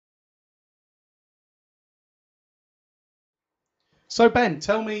So Ben,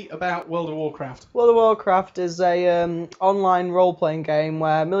 tell me about World of Warcraft. World of Warcraft is a online role-playing game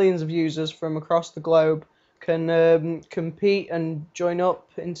where millions of users from across the globe can compete and join up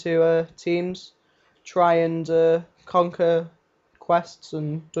into teams, try and conquer quests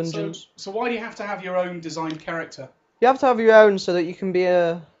and So, dungeons. so why do you have to have your own designed character? You have to have your own so that you can be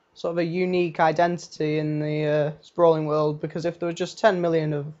a sort of a unique identity in the sprawling world. Because if there was just 10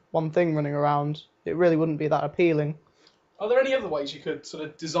 million of one thing running around, it really wouldn't be that appealing. Are there any other ways you could sort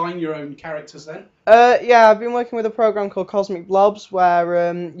of design your own characters then? Yeah, I've been working with a program called Cosmic Blobs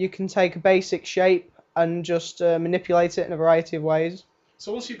where you can take a basic shape and just manipulate it in a variety of ways.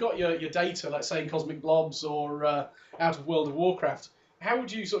 So once you've got your data, let's say in Cosmic Blobs or out of World of Warcraft, how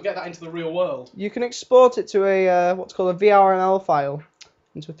would you sort of get that into the real world? You can export it to a what's called a VRML file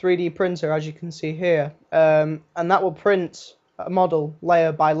into a 3D printer, as you can see here, and that will print a model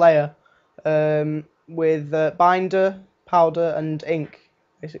layer by layer with binder, powder, and ink,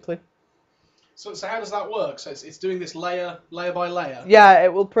 basically. So how does that work? So it's doing this layer by layer. Yeah,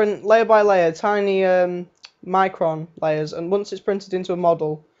 it will print layer by layer, tiny micron layers, and once it's printed into a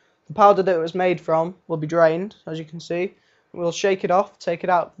model, the powder that it was made from will be drained, as you can see. We'll shake it off, take it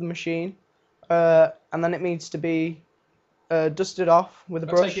out of the machine, and then it needs to be dusted off with a I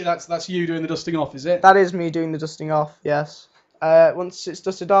brush. take it that's you doing the dusting off, is it? That is me doing the dusting off, yes. Once it's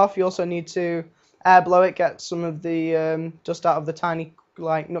dusted off, you also need to air blow it, get some of the dust out of the tiny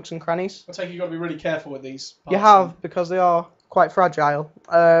nooks and crannies. I take it you've got to be really careful with these parts. You have, because they are quite fragile.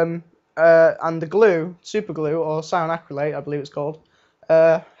 And the glue, super glue, or cyanacrylate, I believe it's called,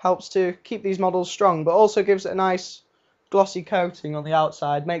 helps to keep these models strong, but also gives it a nice glossy coating on the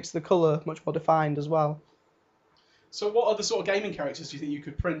outside, makes the colour much more defined as well. So what other sort of gaming characters do you think you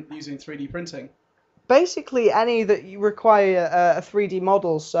could print using 3D printing? Basically any that you require a 3D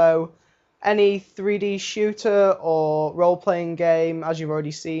model, so any 3D shooter or role-playing game, as you've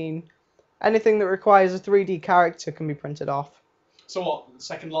already seen, anything that requires a 3D character can be printed off. So what,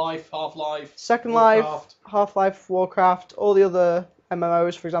 Second Life, Half-Life, Second Warcraft? Life, Half-Life, Warcraft, all the other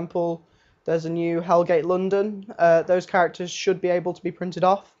MMOs, for example, there's a new Hellgate London. Those characters should be able to be printed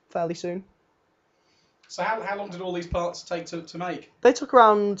off fairly soon. So how long did all these parts take to make? They took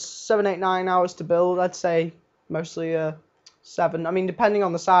around 7, 8, 9 hours to build. I'd say mostly 7. I mean, depending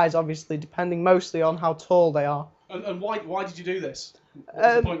on the size, obviously, depending mostly on how tall they are. And why did you do this? What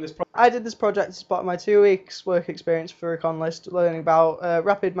was the point of this project? I did this project as part of my 2 weeks work experience for Econolyst, learning about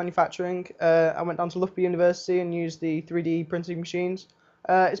rapid manufacturing. I went down to Loughborough University and used the 3D printing machines.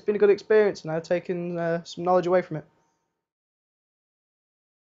 It's been a good experience, and I've taken some knowledge away from it.